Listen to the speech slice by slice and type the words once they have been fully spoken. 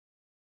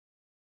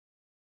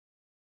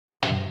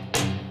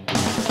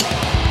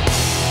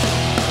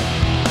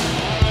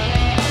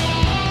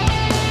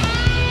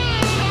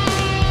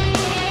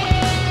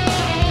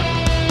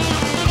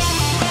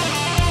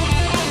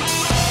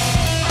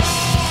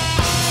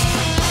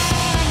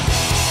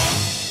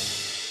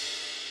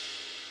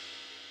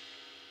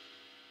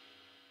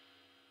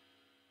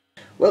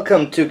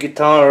Welcome to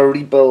Guitar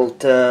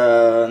Rebuild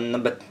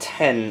number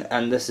 10,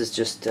 and this is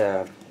just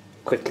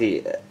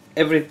quickly,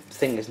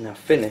 everything is now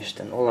finished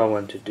and all I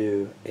want to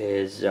do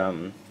is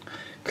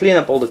clean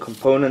up all the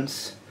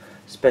components,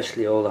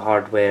 especially all the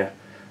hardware,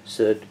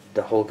 so that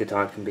the whole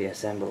guitar can be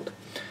assembled.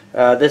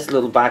 This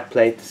little back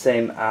plate, the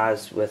same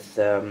as with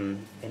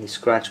any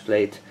scratch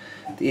plate,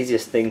 the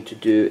easiest thing to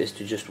do is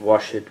to just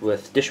wash it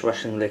with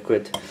dishwashing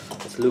liquid,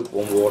 with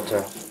lukewarm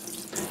water,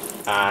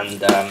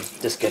 and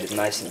just get it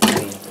nice and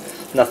clean.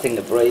 Nothing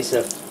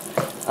abrasive,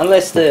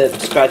 unless the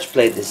scratch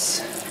plate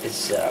is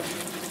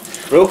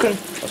broken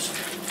or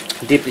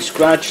deeply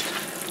scratched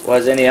or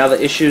has any other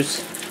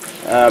issues.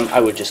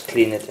 I would just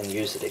clean it and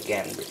use it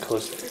again,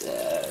 because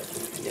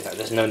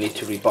there's no need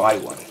to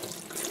rebuy one.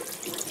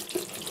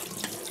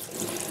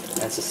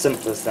 It's as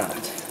simple as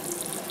that.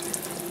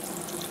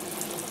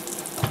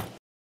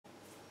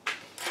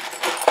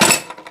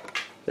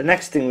 The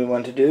next thing we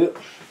want to do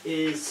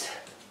is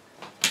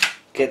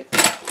get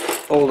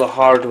all the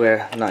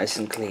hardware nice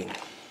and clean.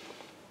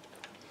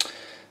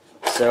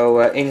 So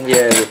in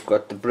here we've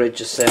got the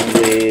bridge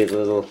assembly, the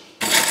little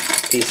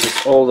pieces,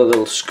 all the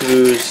little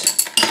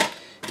screws,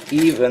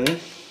 even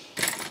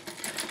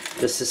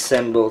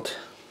disassembled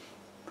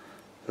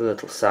the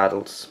little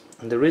saddles.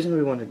 And the reason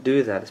we want to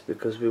do that is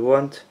because we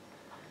want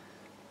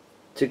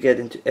to get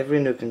into every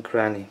nook and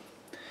cranny,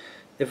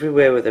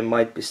 everywhere where there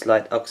might be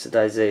slight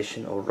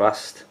oxidization or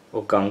rust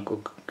or gunk or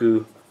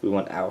goo, we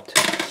want out.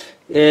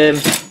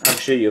 I'm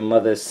sure your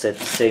mother said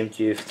the same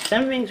to you. If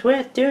something's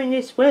worth doing,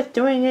 it's worth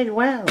doing it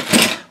well.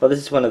 Well, this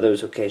is one of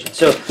those occasions.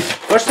 So,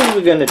 first thing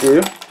we're going to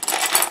do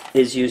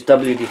is use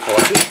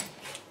WD-40,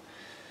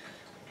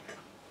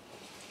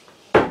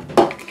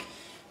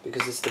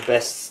 because it's the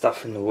best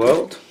stuff in the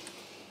world.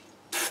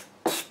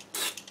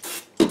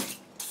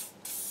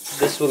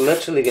 This will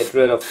literally get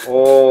rid of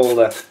all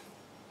the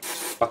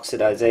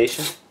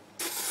oxidization.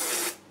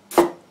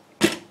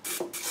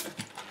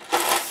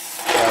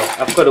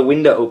 I've got a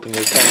window open,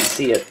 you can't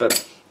see it,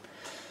 but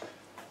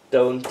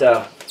don't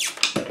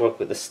work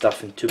with this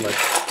stuff in too much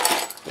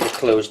of a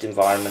closed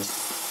environment. In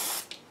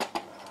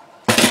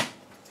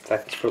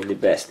fact, it's probably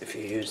best if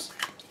you use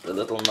the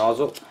little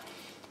nozzle.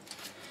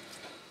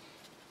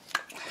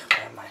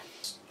 Where am I?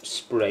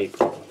 Spray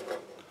problem.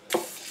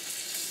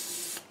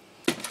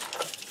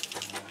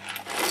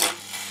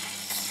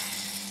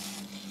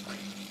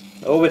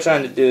 All we're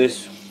trying to do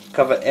is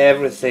cover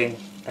everything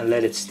and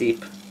let it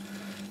steep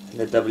in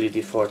the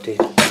WD-40.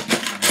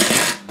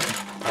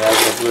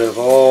 That'll get rid of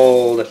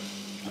all the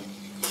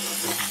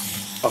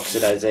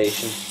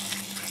oxidization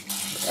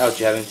without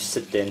you having to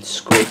sit there and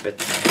scrape it,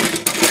 go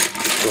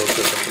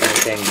through the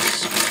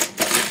things.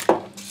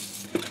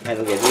 And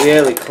it'll get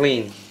really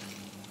clean.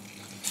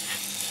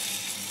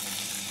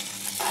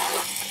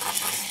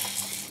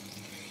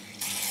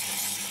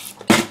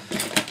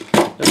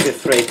 Don't be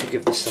afraid to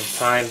give this some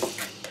time.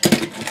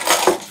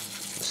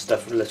 The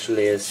stuff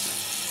literally is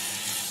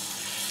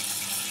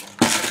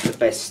the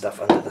best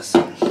stuff under the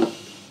sun.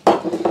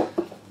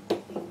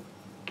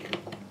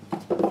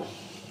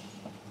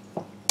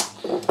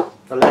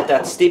 I'll let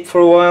that steep for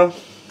a while,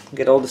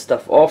 get all the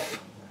stuff off,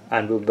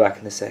 and we'll be back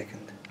in a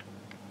second.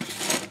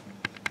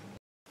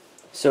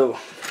 So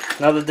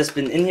now that this has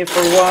been in here for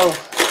a while,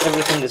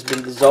 everything has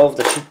been dissolved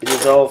that should be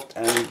dissolved,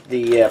 and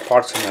the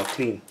parts are now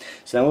clean.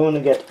 So now we want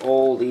to get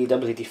all the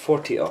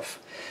WD-40 off.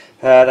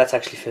 That's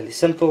actually fairly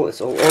simple.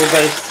 It's all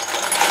oil-based,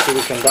 so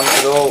we can dump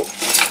it all,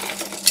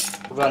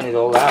 run it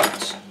all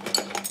out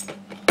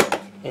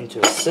into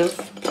a sieve.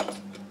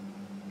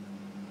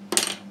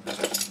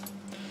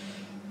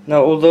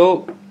 Now,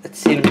 although it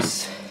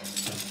seems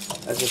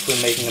as if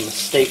we're making a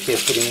mistake here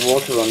putting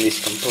water on these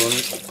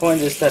components, the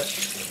point is that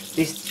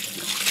these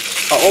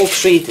are all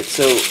treated,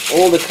 so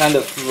all the kind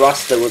of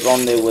rust that was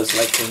on there was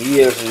like from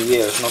years and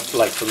years, not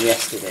like from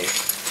yesterday.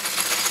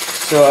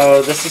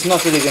 So this is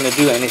not really going to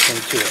do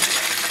anything to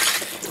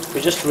it.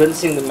 We're just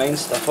rinsing the main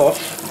stuff off,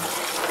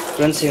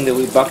 rinsing the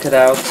wee bucket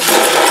out,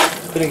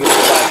 putting it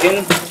back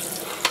in.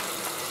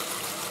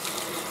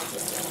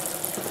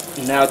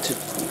 Now to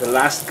the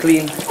last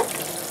clean,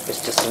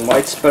 it's just some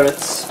white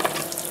spirits.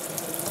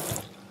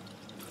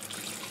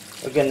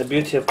 Again, the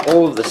beauty of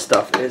all of this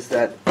stuff is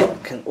that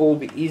it can all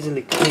be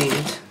easily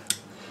cleaned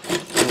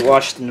and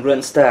washed and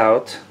rinsed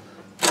out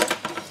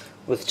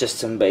with just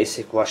some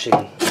basic washing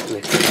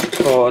liquid,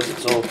 because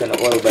it's all kind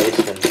of oil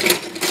based. And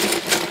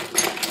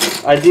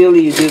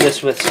ideally you do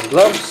this with some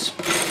gloves.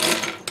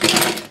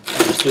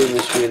 I'm just doing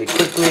this really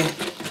quickly.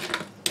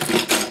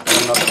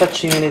 I'm not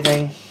touching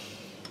anything.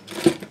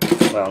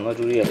 Well, not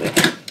really.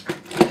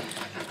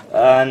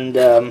 And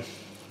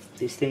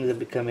these things are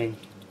becoming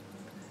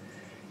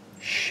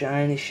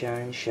shiny,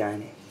 shiny,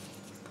 shiny.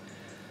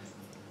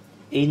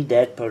 Ain't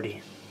that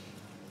pretty?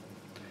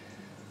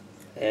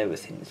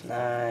 Everything is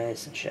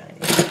nice and shiny.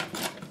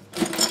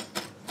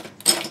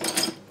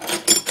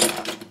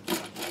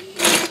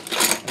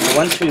 And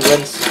once we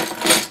rinse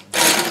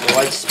the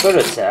white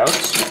spirits out,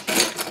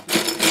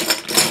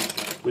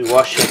 we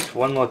wash it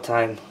one more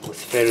time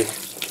with very,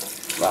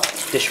 well,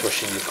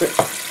 dishwashing liquid.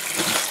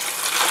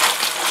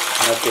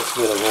 that gets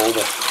rid of all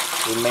the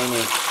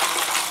remaining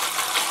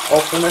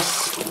awfulness.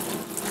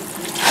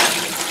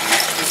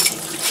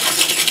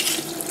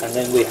 And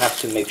then we have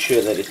to make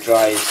sure that it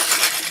dries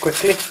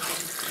quickly,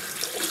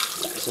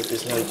 so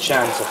there's no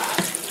chance of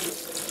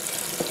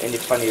any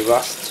funny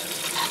rust.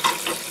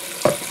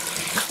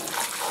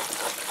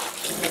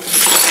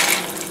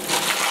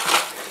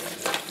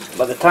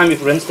 By the time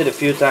you've rinsed it a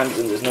few times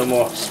and there's no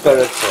more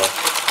spirits or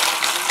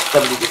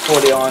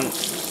WD-40 on,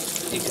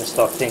 you can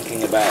start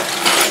thinking about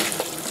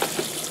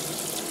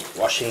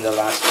washing the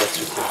last bits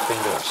with your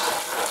fingers.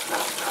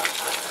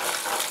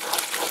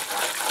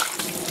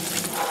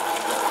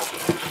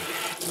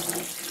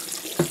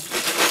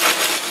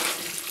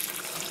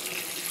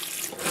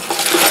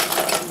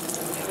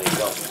 There we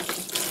go.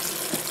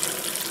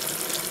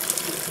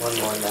 One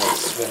more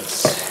nice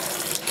rinse.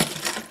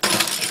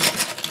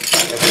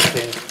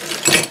 Everything.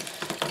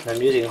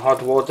 I'm using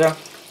hot water.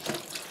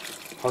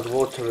 Hot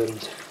water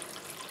and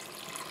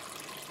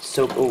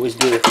soap always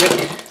do the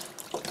trick.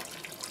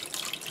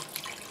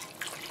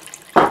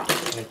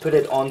 And put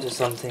it onto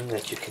something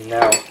that you can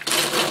now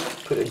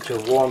put into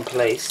a warm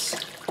place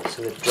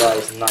so that it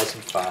dries nice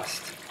and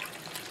fast.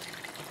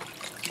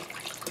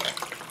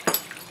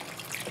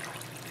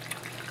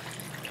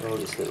 All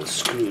these little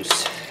screws.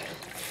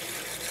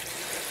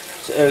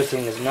 So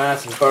everything is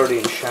nice and burdy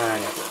and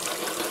shiny.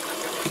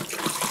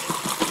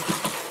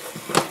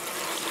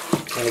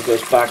 And it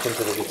goes back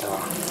into the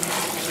guitar.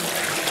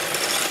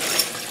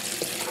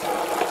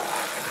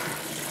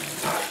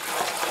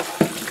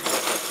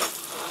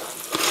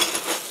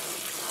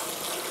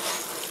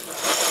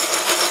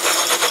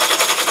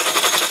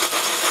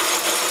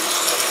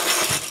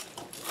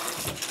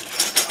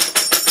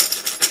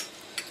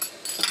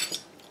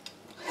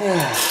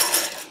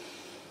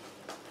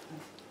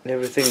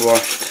 Everything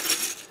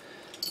washed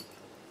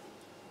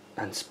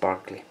and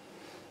sparkly.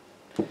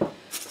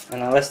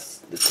 And unless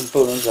the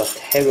components are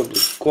terribly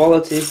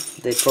quality,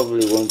 they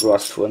probably won't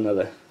rust for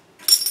another,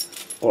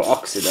 or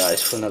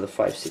oxidize for another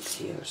 5-6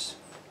 years.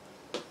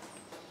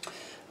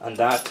 And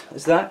that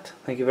is that.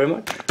 Thank you very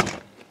much.